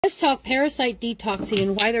Let's talk parasite detoxing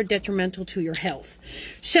and why they're detrimental to your health.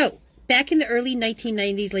 So, back in the early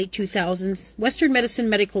 1990s, late 2000s, Western medicine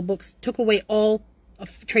medical books took away all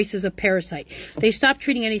traces of parasite. They stopped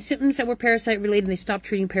treating any symptoms that were parasite related, and they stopped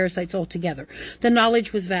treating parasites altogether. The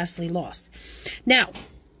knowledge was vastly lost. Now,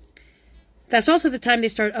 that's also the time they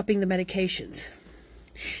started upping the medications.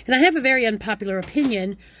 And I have a very unpopular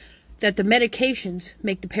opinion that the medications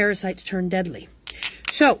make the parasites turn deadly.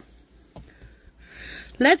 So,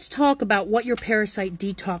 let's talk about what your parasite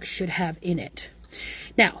detox should have in it.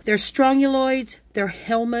 Now, there's strongyloids, there's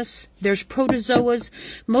helminths, there's protozoas.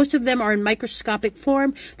 Most of them are in microscopic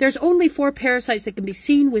form. There's only 4 parasites that can be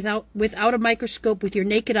seen without a microscope with your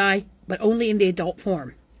naked eye, but only in the adult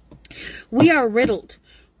form. We are riddled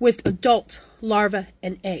with adult larvae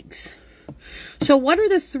and eggs. So what are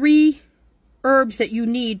the 3 herbs that you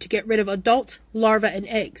need to get rid of adult larvae and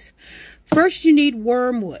eggs? First, you need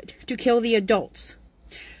wormwood to kill the adults.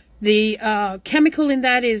 The chemical in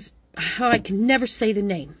that is, I can never say the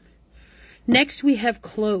name. Next, we have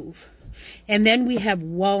clove. And then we have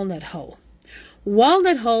walnut hull.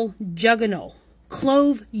 Walnut hull, jugonal.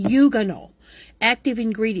 Clove, eugenol. Active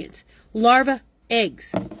ingredients. Larva,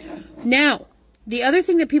 eggs. Now, the other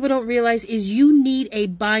thing that people don't realize is you need a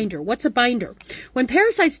binder. What's a binder? When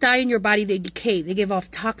parasites die in your body, they decay. They give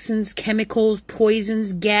off toxins, chemicals,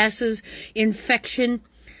 poisons, gases, infection.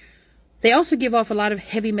 They also give off a lot of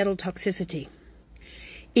heavy metal toxicity.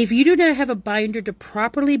 If you do not have a binder to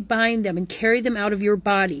properly bind them and carry them out of your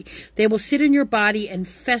body, they will sit in your body and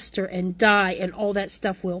fester and die, and all that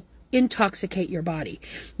stuff will intoxicate your body,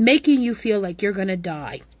 making you feel like you're going to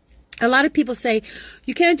die. A lot of people say,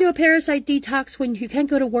 you can't do a parasite detox when you can't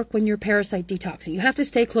go to work when you're parasite detoxing. You have to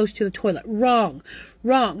stay close to the toilet. Wrong.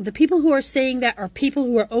 Wrong. The people who are saying that are people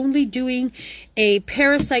who are only doing a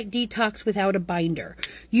parasite detox without a binder.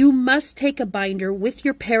 You must take a binder with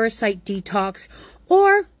your parasite detox,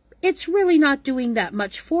 or it's really not doing that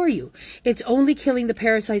much for you. It's only killing the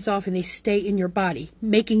parasites off and they stay in your body,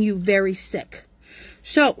 making you very sick.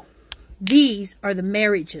 So, these are the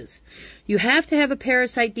marriages. You have to have a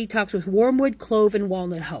parasite detox with wormwood, clove, and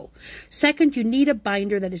walnut hull. Second, you need a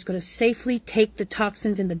binder that is going to safely take the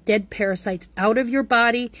toxins and the dead parasites out of your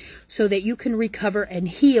body so that you can recover and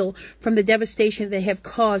heal from the devastation they have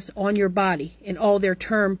caused on your body in all their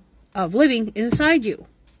term of living inside you.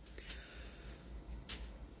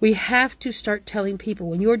 We have to start telling people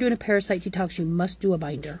when you're doing a parasite detox, you must do a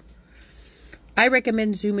binder. I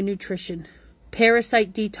recommend Zuma Nutrition.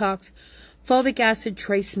 Parasite detox, fulvic acid,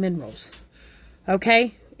 trace minerals.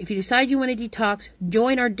 Okay? If you decide you want to detox,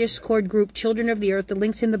 join our Discord group, Children of the Earth. The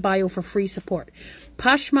link's in the bio for free support.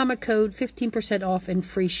 Posh Mama code, 15% off and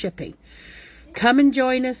free shipping. Come and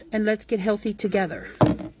join us and let's get healthy together.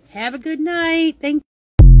 Have a good night. Thank you.